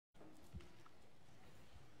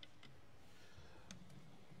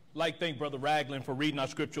Like thank Brother Ragland for reading our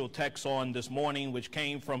scriptural text on this morning, which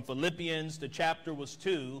came from Philippians. The chapter was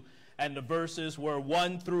 2, and the verses were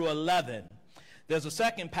 1 through 11. There's a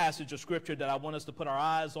second passage of scripture that I want us to put our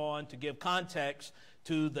eyes on to give context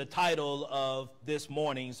to the title of this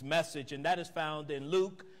morning's message, and that is found in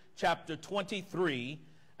Luke chapter 23,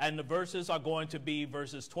 and the verses are going to be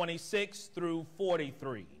verses 26 through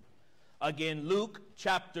 43. Again, Luke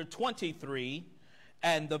chapter 23,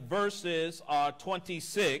 and the verses are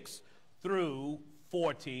 26 through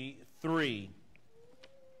 43.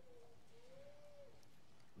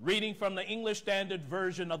 Reading from the English Standard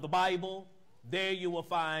Version of the Bible, there you will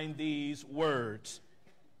find these words.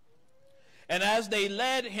 And as they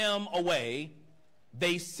led him away,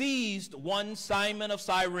 they seized one Simon of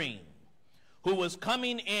Cyrene, who was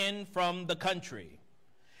coming in from the country,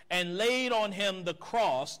 and laid on him the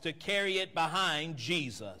cross to carry it behind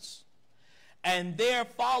Jesus. And there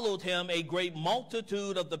followed him a great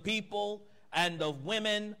multitude of the people and of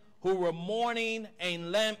women who were mourning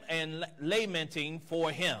and lamenting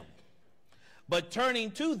for him. But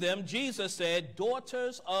turning to them, Jesus said,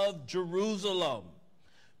 "Daughters of Jerusalem,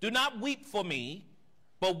 do not weep for me,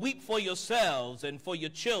 but weep for yourselves and for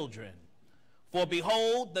your children. For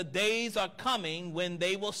behold, the days are coming when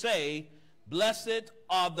they will say, Blessed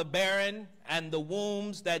are the barren and the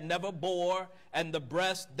wombs that never bore and the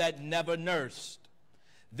breasts that never nursed.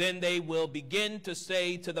 Then they will begin to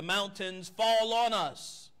say to the mountains, Fall on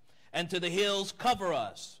us, and to the hills, cover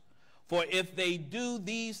us. For if they do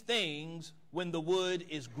these things when the wood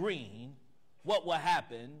is green, what will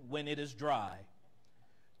happen when it is dry?"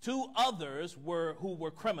 Two others who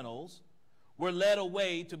were criminals were led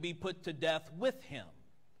away to be put to death with him.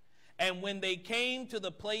 And when they came to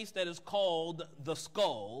the place that is called the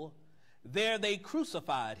Skull, there they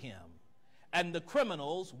crucified him, and the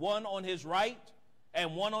criminals, one on his right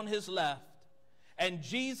and one on his left. And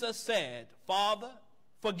Jesus said, "Father,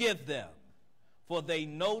 forgive them, for they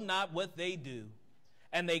know not what they do."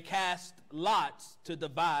 And they cast lots to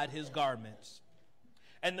divide his garments.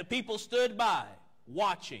 And the people stood by,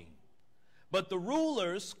 watching. But the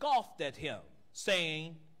rulers scoffed at him,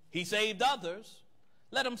 saying, "He saved others.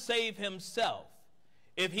 Let him save himself.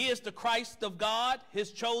 If he is the Christ of God,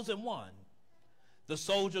 his chosen one." The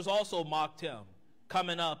soldiers also mocked him,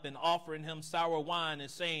 coming up and offering him sour wine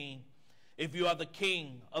and saying, "If you are the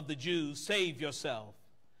king of the Jews, save yourself."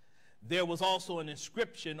 There was also an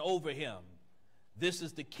inscription over him, "This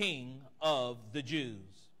is the King of the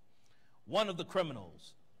Jews." One of the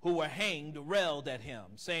criminals who were hanged railed at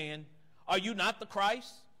him, saying, "Are you not the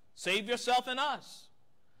Christ? Save yourself and us."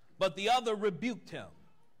 But the other rebuked him,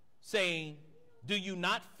 saying, "Do you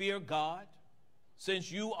not fear God,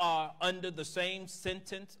 since you are under the same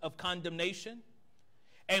sentence of condemnation?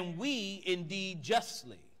 And we indeed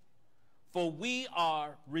justly, for we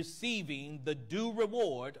are receiving the due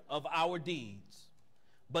reward of our deeds.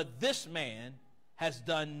 But this man has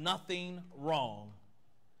done nothing wrong."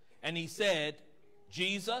 And he said,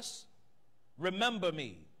 "Jesus, remember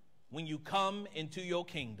me when you come into your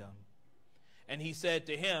kingdom." And he said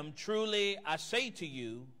to him, "Truly I say to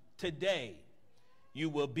you, today you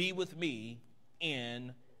will be with me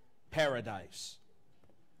in paradise."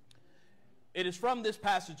 It is from this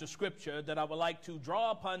passage of scripture that I would like to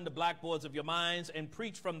draw upon the blackboards of your minds and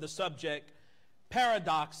preach from the subject,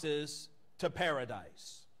 Paradoxes to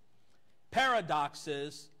Paradise.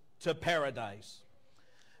 Paradoxes to Paradise.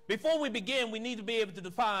 Before we begin, we need to be able to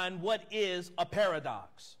define what is a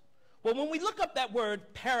paradox. Well, when we look up that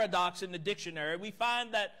word paradox in the dictionary, we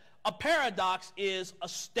find that a paradox is a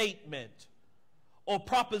statement or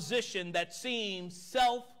proposition that seems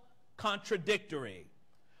self-contradictory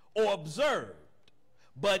or absurd,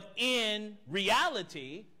 but in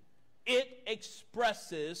reality, it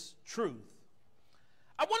expresses truth.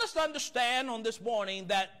 I want us to understand on this morning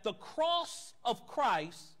that the cross of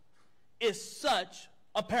Christ is such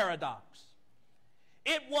a paradox.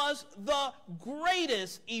 It was the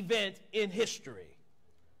greatest event in history,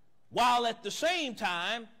 while at the same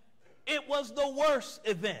time, it was the worst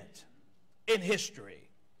event in history.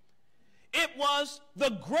 It was the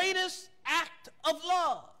greatest act of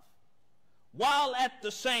love, while at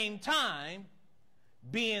the same time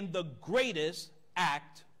being the greatest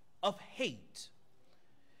act of hate.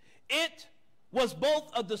 It was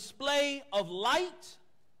both a display of light,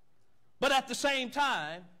 but at the same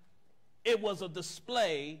time, it was a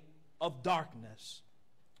display of darkness.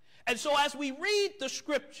 And so as we read the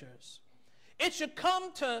scriptures, it should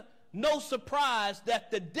come to no surprise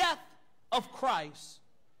that the death of Christ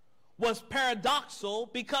was paradoxical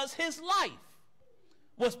because his life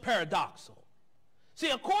was paradoxical.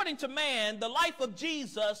 See, according to man, the life of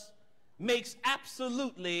Jesus makes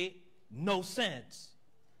absolutely no sense.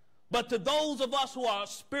 But to those of us who are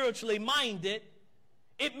spiritually minded,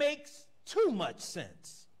 it makes too much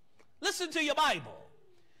sense. Listen to your Bible.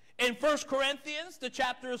 In 1 Corinthians, the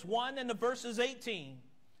chapter is 1 and the verse is 18.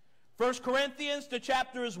 1 Corinthians, the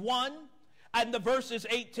chapter is 1 and the verse is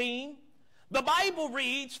 18. The Bible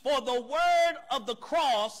reads, "For the word of the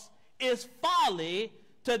cross is folly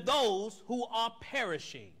to those who are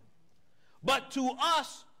perishing. But to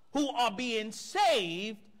us who are being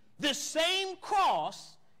saved, the same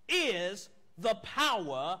cross is the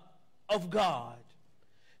power of God."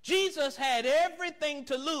 Jesus had everything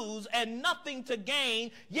to lose and nothing to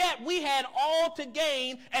gain, yet we had all to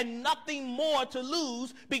gain and nothing more to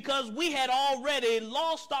lose because we had already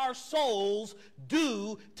lost our souls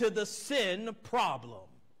due to the sin problem.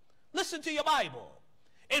 Listen to your Bible.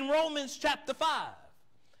 In Romans chapter 5,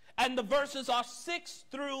 and the verses are 6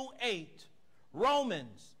 through 8.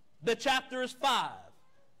 Romans, the chapter is 5,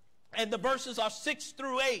 and the verses are 6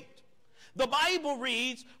 through 8. The Bible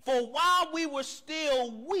reads, "For while we were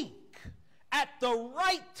still weak, at the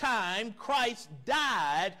right time Christ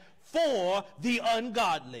died for the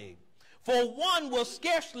ungodly. For one will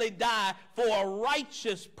scarcely die for a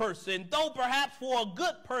righteous person, though perhaps for a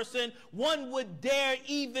good person one would dare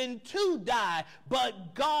even to die.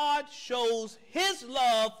 But God shows his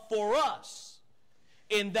love for us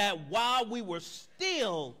in that while we were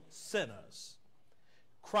still sinners,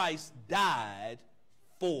 Christ died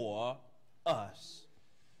for us.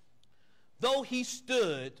 Though he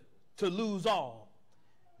stood to lose all,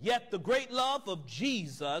 yet the great love of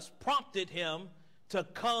Jesus prompted him to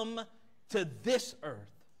come to this earth.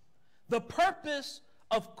 The purpose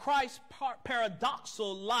of Christ's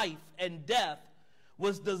paradoxical life and death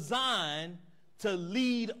was designed to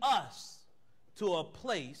lead us to a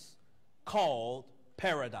place called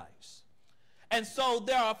paradise. And so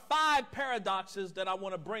there are 5 paradoxes that I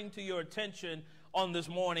want to bring to your attention on this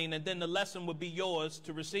morning, and then the lesson would be yours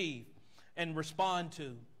to receive and respond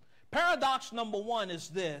to. Paradox number 1 is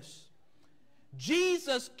this: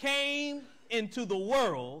 Jesus came into the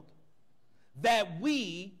world that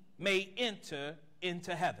we may enter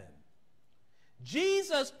into heaven.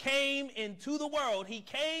 Jesus came into the world. He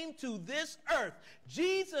came to this earth.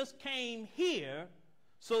 Jesus came here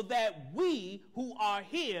so that we who are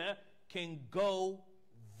here can go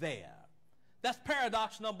there. That's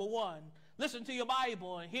paradox number 1. Listen to your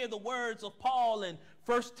Bible and hear the words of Paul in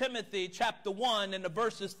 1 Timothy chapter 1 and the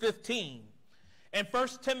verses 15. In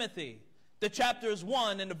 1 Timothy, the chapter is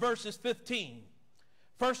 1 and the verse is 15.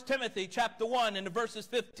 1 Timothy chapter 1 and the verse is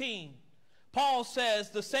 15. Paul says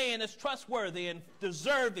the saying is trustworthy and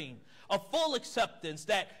deserving of full acceptance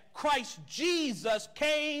that Christ Jesus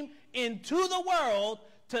came into the world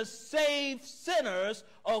to save sinners,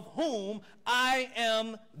 of whom I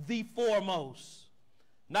am the foremost.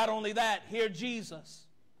 Not only that, hear Jesus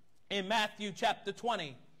in Matthew chapter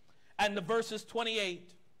 20 and the verses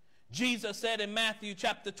 28. Jesus said in Matthew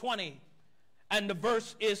chapter 20 and the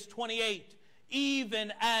verse is 28,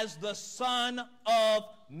 "Even as the Son of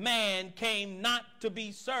Man came not to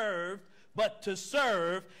be served, but to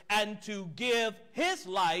serve and to give his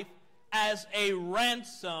life as a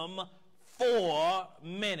ransom for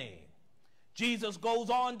many." Jesus goes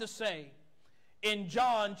on to say in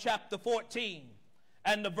John chapter 14,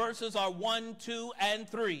 and the verses are 1, 2, and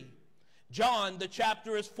 3. John, the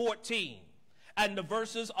chapter is 14, and the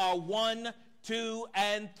verses are 1, 2,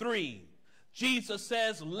 and 3. Jesus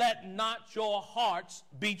says, "Let not your hearts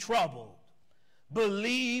be troubled.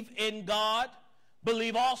 Believe in God,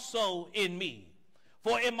 believe also in me.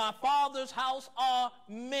 For in my Father's house are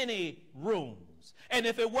many rooms. And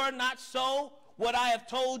if it were not so, would I have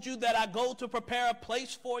told you that I go to prepare a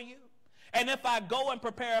place for you? And if I go and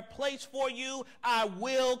prepare a place for you, I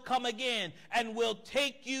will come again and will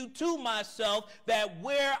take you to myself, that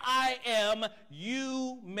where I am,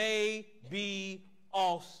 you may be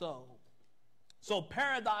also." So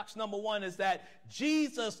paradox number 1 is that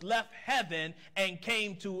Jesus left heaven and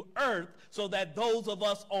came to earth so that those of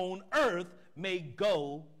us on earth may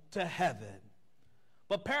go to heaven.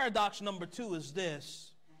 But paradox number 2 is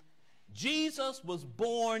this: Jesus was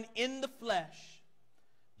born in the flesh.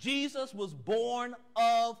 Jesus was born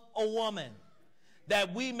of a woman,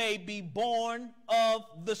 that we may be born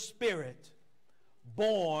of the Spirit,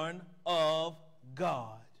 born of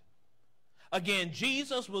God. Again,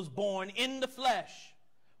 Jesus was born in the flesh,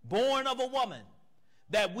 born of a woman,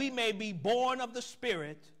 that we may be born of the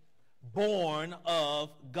Spirit, born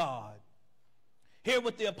of God. Hear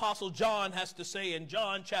what the Apostle John has to say in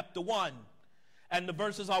John chapter 1, and the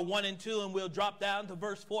verses are 1 and 2, and we'll drop down to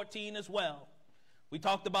verse 14 as well. We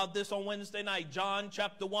talked about this on Wednesday night. John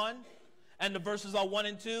chapter 1 and the verses are 1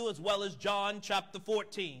 and 2, as well as John chapter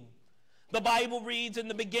 14. The Bible reads, in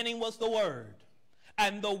the beginning was the Word,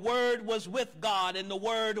 and the Word was with God, and the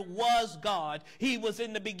Word was God. He was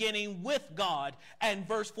in the beginning with God. And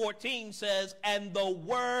verse 14 says, and the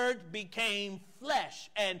Word became flesh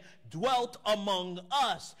and dwelt among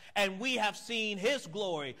us, and we have seen his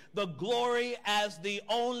glory, the glory as the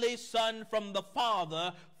only Son from the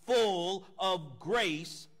Father, full of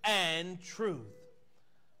grace and truth.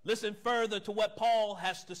 Listen further to what Paul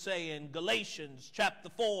has to say in Galatians chapter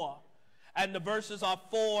 4, and the verses are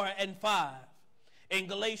 4 and 5. In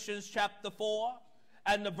Galatians chapter 4,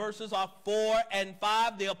 and the verses are 4 and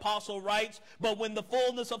 5, the apostle writes, but when the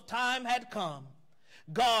fullness of time had come,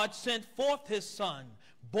 God sent forth his Son,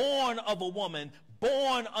 born of a woman,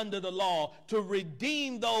 born under the law, to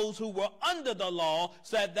redeem those who were under the law,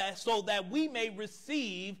 so that we may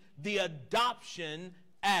receive the adoption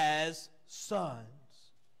as sons.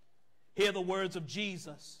 Hear the words of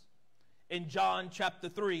Jesus in John chapter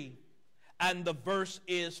 3, and the verse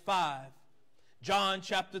is 5. John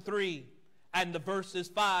chapter 3, and the verse is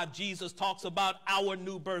 5. Jesus talks about our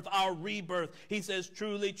new birth, our rebirth. He says,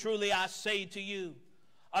 truly, truly, I say to you,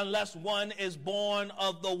 unless one is born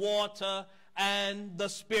of the water and the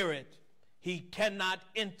Spirit, he cannot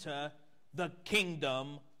enter the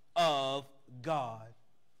kingdom of God.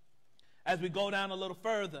 As we go down a little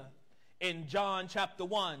further, in John chapter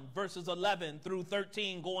 1, verses 11 through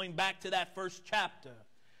 13, going back to that first chapter,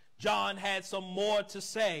 John had some more to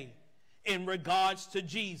say in regards to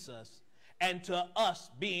Jesus and to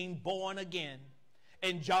us being born again.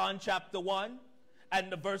 In John chapter 1,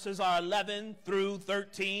 and the verses are 11 through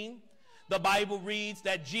 13, the Bible reads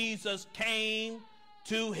that Jesus came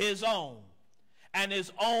to his own, and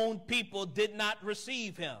his own people did not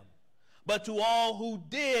receive him. But to all who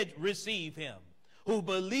did receive him, who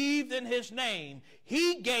believed in his name,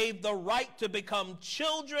 he gave the right to become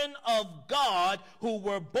children of God, who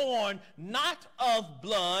were born not of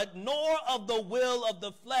blood, nor of the will of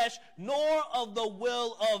the flesh, nor of the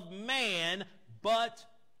will of man, but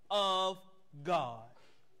of God.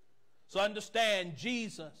 So understand,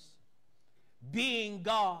 Jesus, being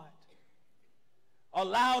God,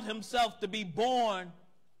 allowed himself to be born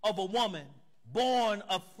of a woman, born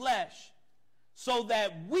of flesh, so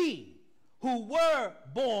that we, who were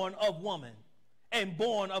born of woman and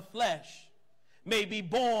born of flesh, may be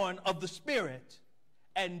born of the Spirit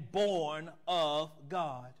and born of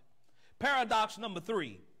God. Paradox number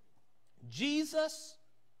 3, Jesus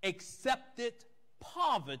accepted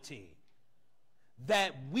poverty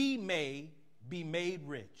that we may be made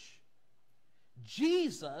rich.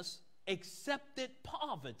 Jesus accepted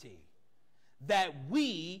poverty that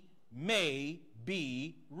we may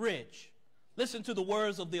be rich. Listen to the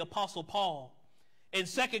words of the apostle Paul in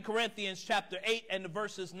 2 Corinthians chapter 8 and the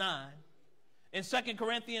verses 9. In 2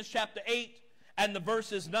 Corinthians chapter 8 and the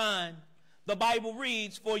verses 9, the Bible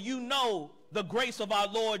reads, for you know the grace of our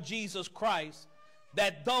Lord Jesus Christ,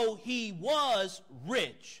 that though he was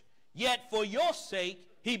rich, yet for your sake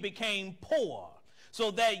he became poor,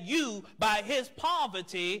 so that you by his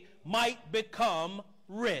poverty might become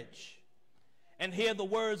rich. And hear the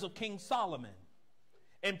words of King Solomon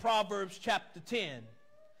in Proverbs chapter 10,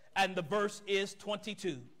 and the verse is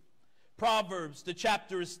 22. Proverbs, the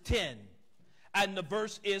chapter is 10, and the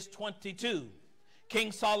verse is 22.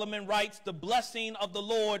 King Solomon writes, the blessing of the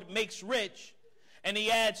Lord makes rich, and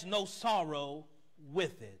he adds no sorrow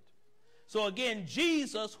with it. So again,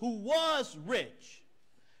 Jesus, who was rich,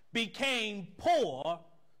 became poor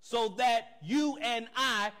so that you and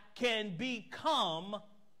I can become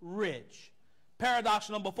rich. Paradox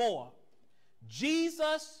number 4.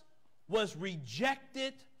 Jesus was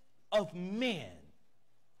rejected of men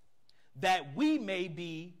that we may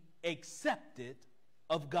be accepted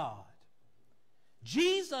of God.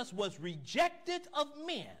 Jesus was rejected of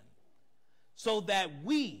men so that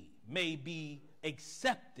we may be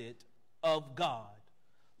accepted of God.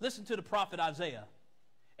 Listen to the prophet Isaiah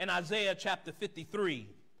in Isaiah chapter 53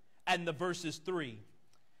 and the verse is 3.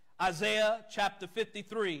 Isaiah chapter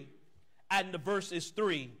 53 and the verse is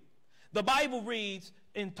 3. The Bible reads,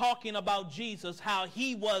 in talking about Jesus, how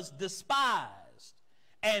he was despised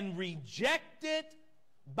and rejected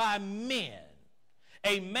by men,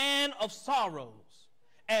 a man of sorrows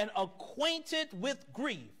and acquainted with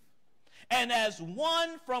grief. And as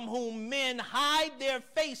one from whom men hide their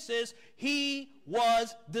faces, he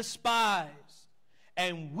was despised,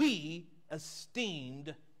 and we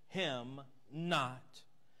esteemed him not.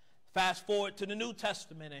 Fast forward to the New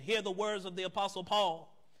Testament and hear the words of the apostle Paul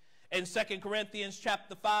in 2 Corinthians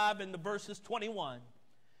chapter 5 and the verses 21.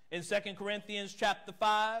 In 2 Corinthians chapter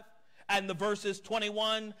 5 and the verses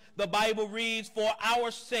 21, the Bible reads, "For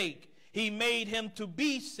our sake he made him to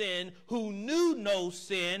be sin who knew no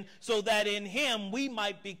sin, so that in him we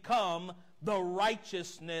might become the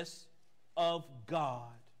righteousness of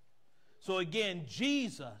God." So again,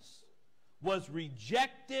 Jesus was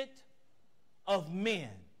rejected of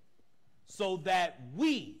men so that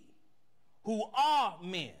we, who are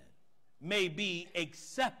men, may be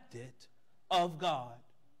accepted of God.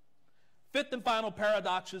 Fifth and final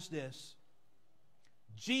paradox is this: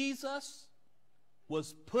 Jesus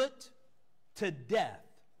was put to death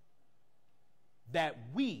that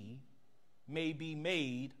we may be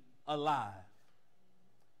made alive.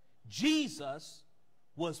 Jesus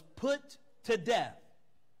was put to death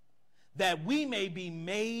that we may be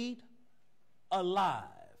made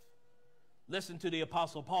alive. Listen to the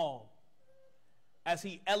Apostle Paul as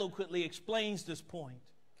he eloquently explains this point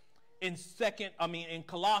in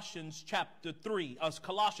Colossians chapter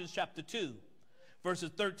 2,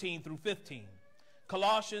 verses 13 through 15.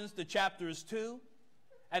 Colossians, the chapter is 2,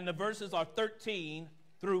 and the verses are 13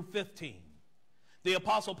 through 15. The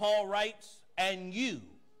Apostle Paul writes, "And you,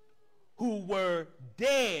 who were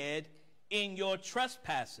dead in your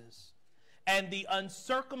trespasses and the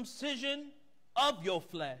uncircumcision of your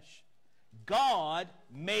flesh, God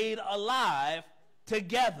made alive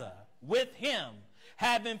together with him,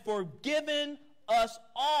 having forgiven us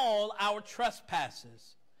all our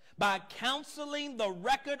trespasses, by canceling the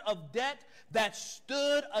record of debt that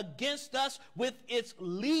stood against us with its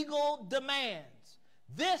legal demands.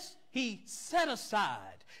 This he set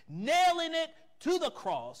aside, nailing it to the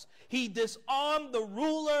cross. He disarmed the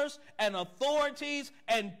rulers and authorities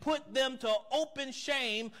and put them to open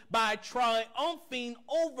shame by triumphing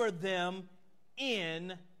over them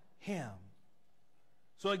in him."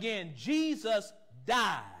 So again, Jesus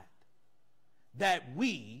died that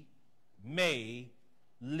we may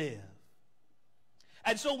live.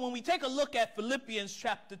 And so when we take a look at Philippians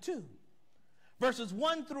chapter 2, verses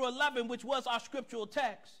 1 through 11, which was our scriptural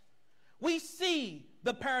text, we see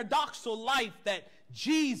the paradoxical life that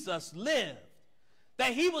Jesus lived,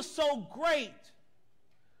 that he was so great,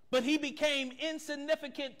 but he became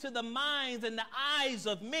insignificant to the minds and the eyes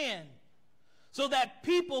of men, so that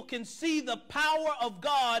people can see the power of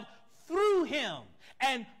God through him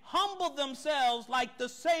and humble themselves like the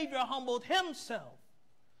Savior humbled himself,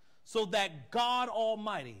 so that God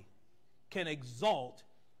Almighty can exalt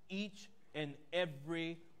each and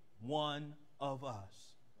every one of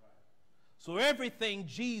us. So everything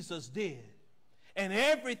Jesus did and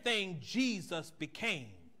everything Jesus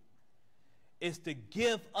became is to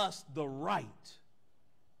give us the right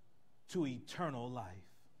to eternal life.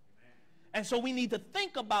 And so we need to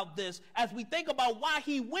think about this as we think about why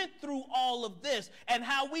he went through all of this and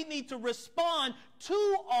how we need to respond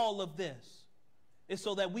to all of this, is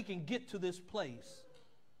so that we can get to this place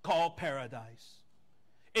called paradise.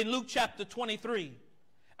 In Luke chapter 23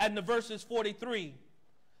 and the verses 43,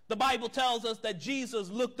 the Bible tells us that Jesus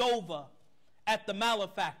looked over at the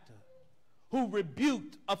malefactor who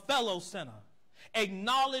rebuked a fellow sinner,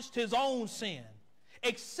 acknowledged his own sin,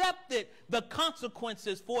 accepted the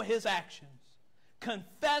consequences for his actions,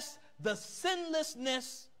 confessed the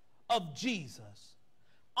sinlessness of Jesus,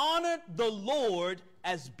 honored the Lord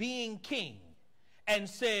as being king, and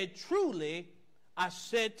said, "Truly, I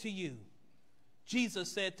said to you,"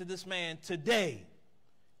 Jesus said to this man, "Today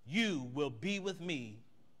you will be with me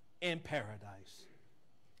in paradise."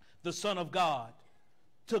 The Son of God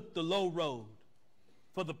took the low road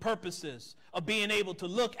for the purposes of being able to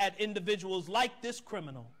look at individuals like this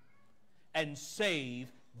criminal and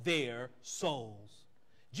save their souls.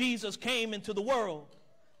 Jesus came into the world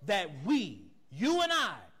that we, you and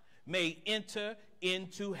I, may enter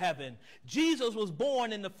into heaven. Jesus was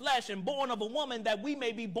born in the flesh and born of a woman that we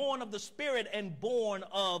may be born of the Spirit and born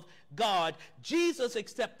of God. Jesus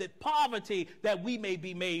accepted poverty that we may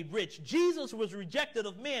be made rich. Jesus was rejected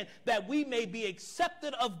of men that we may be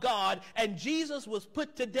accepted of God. And Jesus was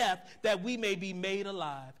put to death that we may be made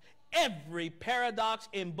alive. Every paradox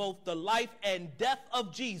in both the life and death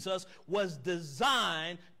of Jesus was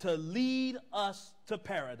designed to lead us to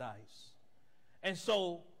paradise. And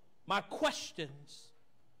so my questions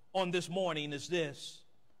on this morning is this: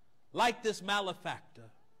 like this malefactor,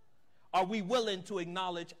 are we willing to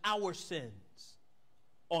acknowledge our sins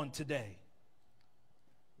on today?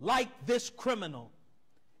 Like this criminal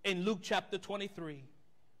in Luke chapter 23,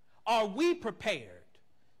 are we prepared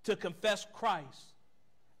to confess Christ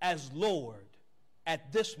as Lord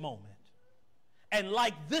at this moment? And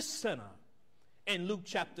like this sinner in Luke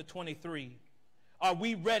chapter 23, are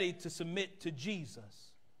we ready to submit to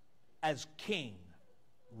Jesus as King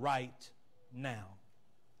right now?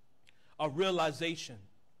 a realization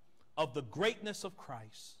of the greatness of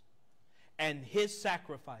Christ and his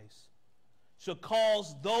sacrifice should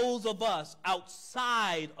cause those of us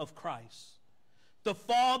outside of Christ to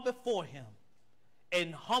fall before him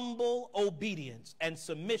in humble obedience and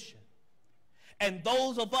submission. And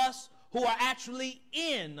those of us who are actually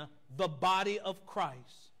in the body of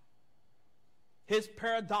Christ, his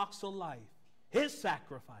paradoxical life, his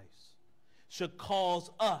sacrifice, should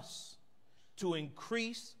cause us to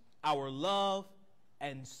increase our love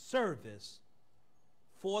and service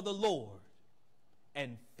for the Lord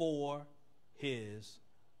and for his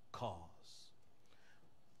cause.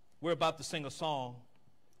 We're about to sing a song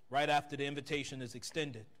right after the invitation is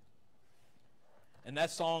extended. And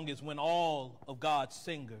that song is When All of God's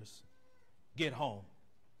Singers Get Home.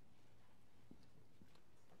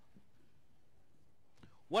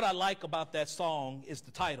 What I like about that song is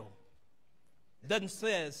the title. It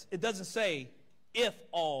doesn't say if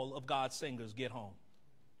all of God's singers get home.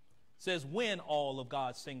 It says when all of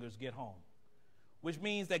God's singers get home, which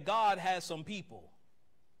means that God has some people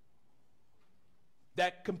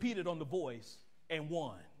that competed on The Voice and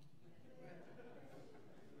won.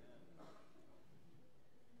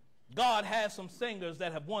 God has some singers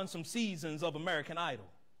that have won some seasons of American Idol.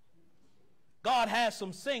 God has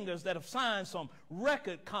some singers that have signed some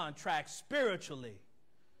record contracts spiritually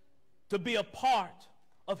to be a part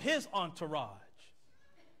of his entourage,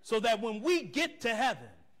 so that when we get to heaven,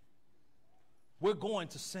 we're going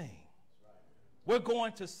to sing. We're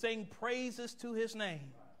going to sing praises to his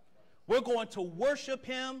name. We're going to worship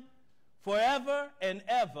him forever and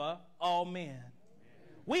ever. Amen.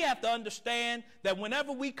 We have to understand that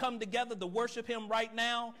whenever we come together to worship him right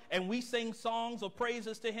now and we sing songs of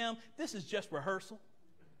praises to him, this is just rehearsal.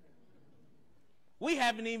 We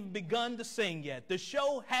haven't even begun to sing yet. The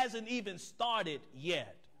show hasn't even started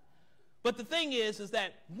yet. But the thing is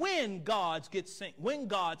that when God's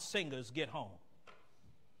singers get home,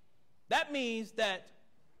 that means that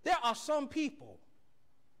there are some people,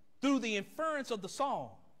 through the inference of the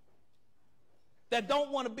song, that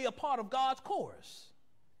don't want to be a part of God's chorus.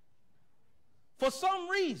 For some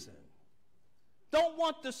reason, don't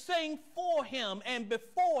want to sing for him and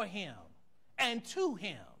before him and to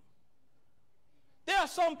him. There are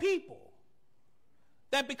some people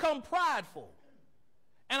that become prideful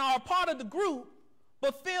and are a part of the group,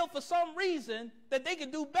 but feel for some reason that they can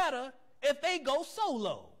do better if they go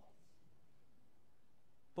solo.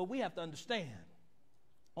 But we have to understand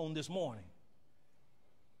on this morning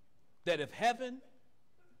that if heaven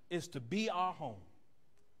is to be our home,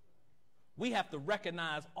 we have to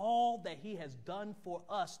recognize all that he has done for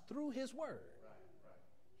us through his word.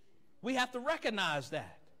 We have to recognize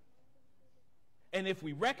that. And if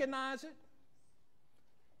we recognize it,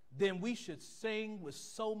 then we should sing with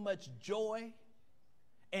so much joy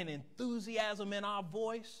and enthusiasm in our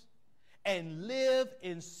voice and live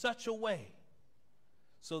in such a way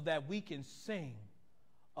so that we can sing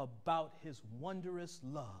about his wondrous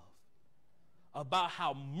love, about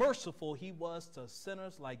how merciful he was to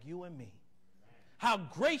sinners like you and me, how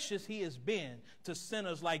gracious he has been to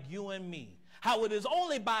sinners like you and me, how it is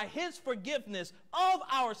only by his forgiveness of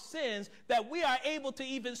our sins that we are able to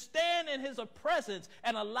even stand in his presence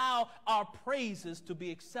and allow our praises to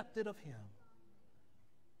be accepted of him.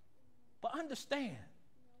 But understand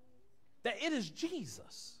that it is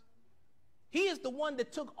Jesus. He is the one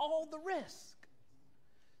that took all the risk.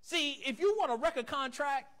 See, if you want a record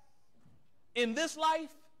contract in this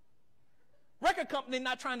life, record company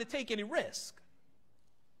not trying to take any risk.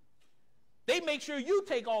 They make sure you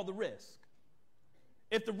take all the risk.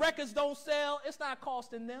 If the records don't sell, it's not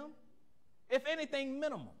costing them. If anything,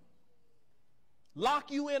 minimal.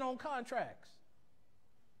 Lock you in on contracts.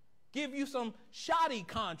 Give you some shoddy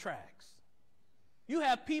contracts. You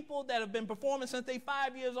have people that have been performing since they're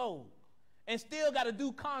 5 years old and still got to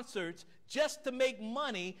do concerts just to make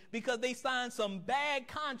money because they signed some bad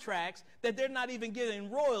contracts that they're not even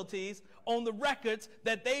getting royalties on the records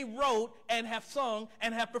that they wrote and have sung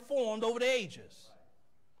and have performed over the ages.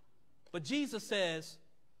 But Jesus says,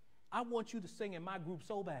 I want you to sing in my group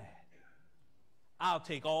so bad, I'll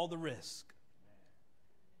take all the risk.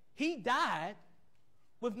 He died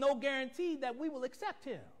with no guarantee that we will accept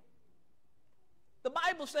him. The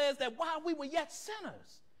Bible says that while we were yet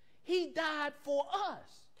sinners, he died for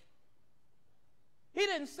us. He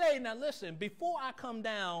didn't say, now listen, before I come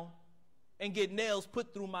down and get nails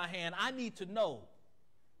put through my hand, I need to know,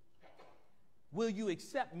 will you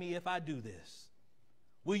accept me if I do this?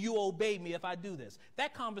 Will you obey me if I do this?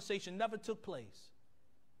 That conversation never took place.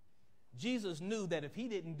 Jesus knew that if he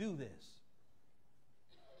didn't do this,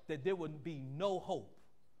 that there would be no hope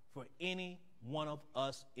for any one of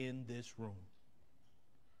us in this room.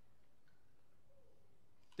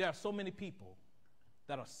 There are so many people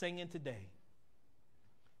that are singing today,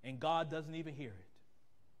 and God doesn't even hear it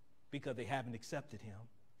because they haven't accepted him.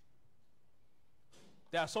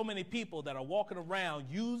 There are so many people that are walking around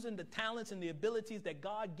using the talents and the abilities that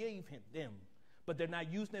God gave them, but they're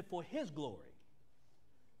not using it for his glory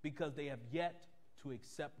because they have yet to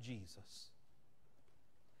accept Jesus.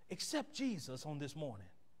 Accept Jesus on this morning.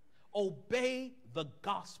 Obey the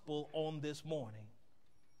gospel on this morning.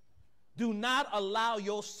 Do not allow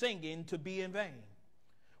your singing to be in vain.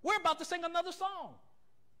 We're about to sing another song.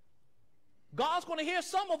 God's going to hear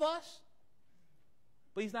some of us,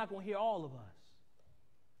 but he's not going to hear all of us,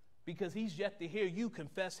 because he's yet to hear you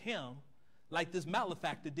confess him like this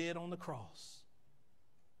malefactor did on the cross.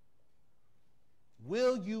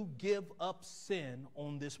 Will you give up sin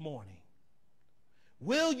on this morning?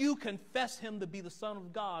 Will you confess him to be the Son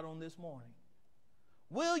of God on this morning?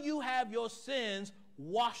 Will you have your sins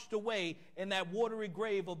washed away in that watery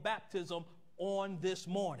grave of baptism on this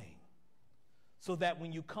morning, so that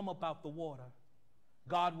when you come up out the water,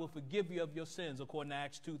 God will forgive you of your sins, according to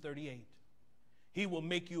Acts 2:38. He will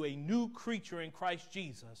make you a new creature in Christ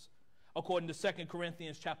Jesus, according to 2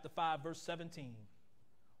 Corinthians chapter 5, verse 17.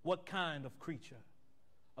 What kind of creature?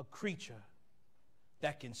 A creature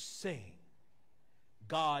that can sing.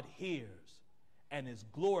 God hears and is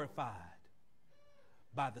glorified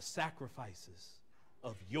by the sacrifices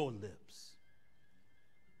of your lips.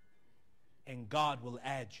 And God will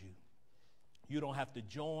add you. You don't have to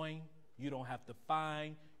join. You don't have to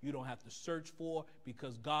find. You don't have to search for,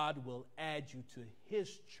 because God will add you to his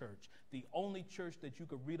church, the only church that you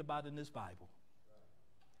could read about in this Bible.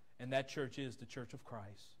 And that church is the church of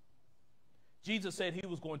Christ. Jesus said he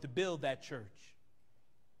was going to build that church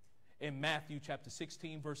in Matthew chapter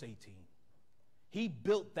 16, verse 18. He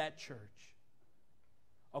built that church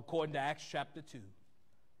according to Acts chapter 2.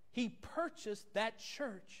 He purchased that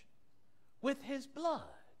church with his blood,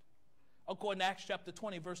 according to Acts chapter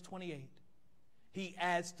 20, verse 28. He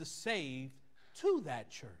adds the saved to that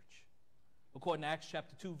church, according to Acts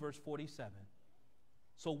chapter 2, verse 47.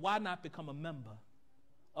 So why not become a member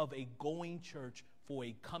of a going church for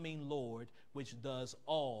a coming Lord, which does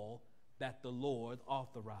all that the Lord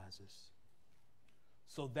authorizes,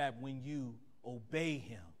 so that when you obey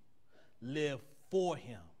him, live for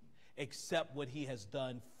him, accept what he has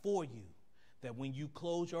done for you, that when you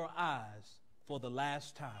close your eyes for the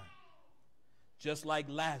last time, just like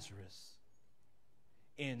Lazarus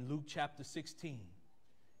in Luke chapter 16,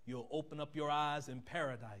 you'll open up your eyes in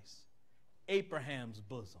paradise, Abraham's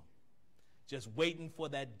bosom, just waiting for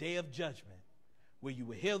that day of judgment where you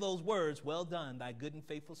will hear those words, "Well done, thy good and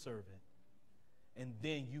faithful servant." And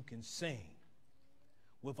then you can sing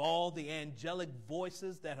with all the angelic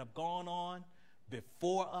voices that have gone on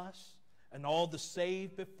before us and all the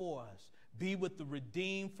saved before us, be with the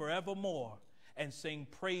redeemed forevermore, and sing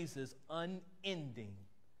praises unending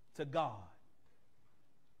to God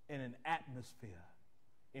in an atmosphere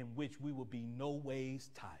in which we will be no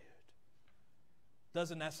ways tired.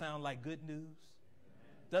 Doesn't that sound like good news?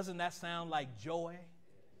 Doesn't that sound like joy?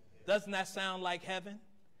 Doesn't that sound like heaven?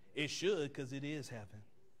 It should, because it is heaven.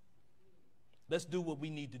 Let's do what we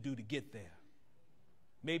need to do to get there.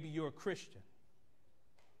 Maybe you're a Christian.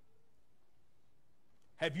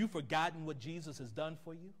 Have you forgotten what Jesus has done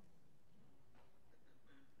for you?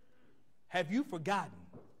 Have you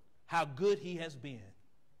forgotten how good he has been?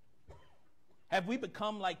 Have we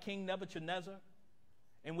become like King Nebuchadnezzar,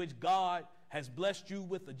 in which God has blessed you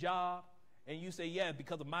with a job, and you say, yeah,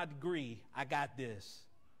 because of my degree, I got this?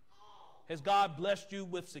 Has God blessed you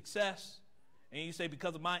with success, and you say,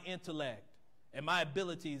 because of my intellect and my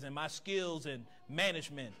abilities and my skills and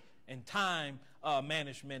management and time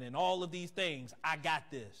management and all of these things, I got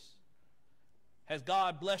this? Has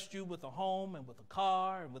God blessed you with a home and with a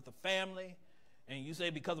car and with a family, and you say,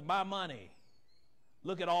 because of my money,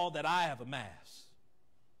 look at all that I have amassed?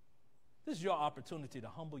 This is your opportunity to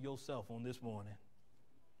humble yourself on this morning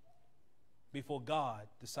before God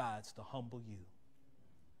decides to humble you.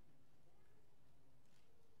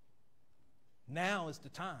 Now is the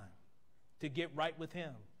time to get right with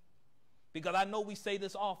him. Because I know we say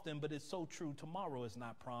this often, but it's so true. Tomorrow is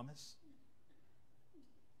not promised.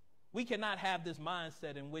 We cannot have this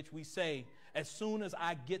mindset in which we say, as soon as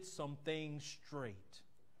I get some things straight,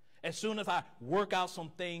 As soon as I work out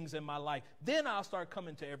some things in my life, then I'll start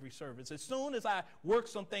coming to every service. As soon as I work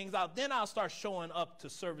some things out, then I'll start showing up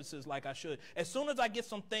to services like I should. As soon as I get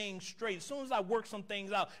some things straight, as soon as I work some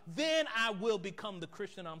things out, then I will become the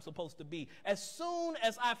Christian I'm supposed to be. As soon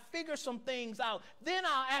as I figure some things out, then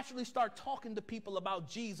I'll actually start talking to people about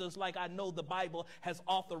Jesus like I know the Bible has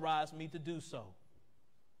authorized me to do so.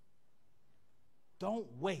 Don't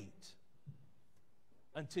wait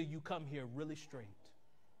until you come here really straight.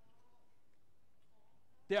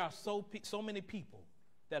 There are so many people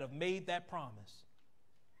that have made that promise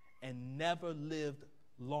and never lived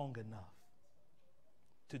long enough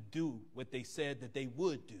to do what they said that they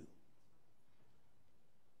would do.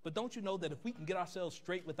 But don't you know that if we can get ourselves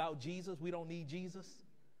straight without Jesus, we don't need Jesus?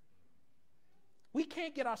 We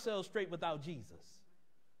can't get ourselves straight without Jesus.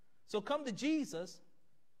 So come to Jesus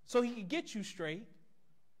so he can get you straight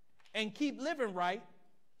and keep living right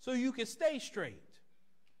so you can stay straight.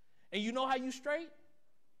 And you know how you straight?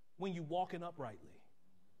 When you're walking uprightly.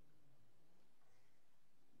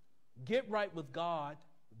 Get right with God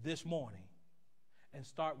this morning and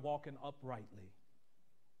start walking uprightly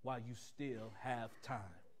while you still have time.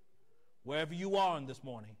 Wherever you are on this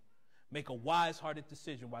morning, make a wise-hearted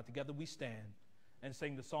decision while together we stand and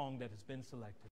sing the song that has been selected.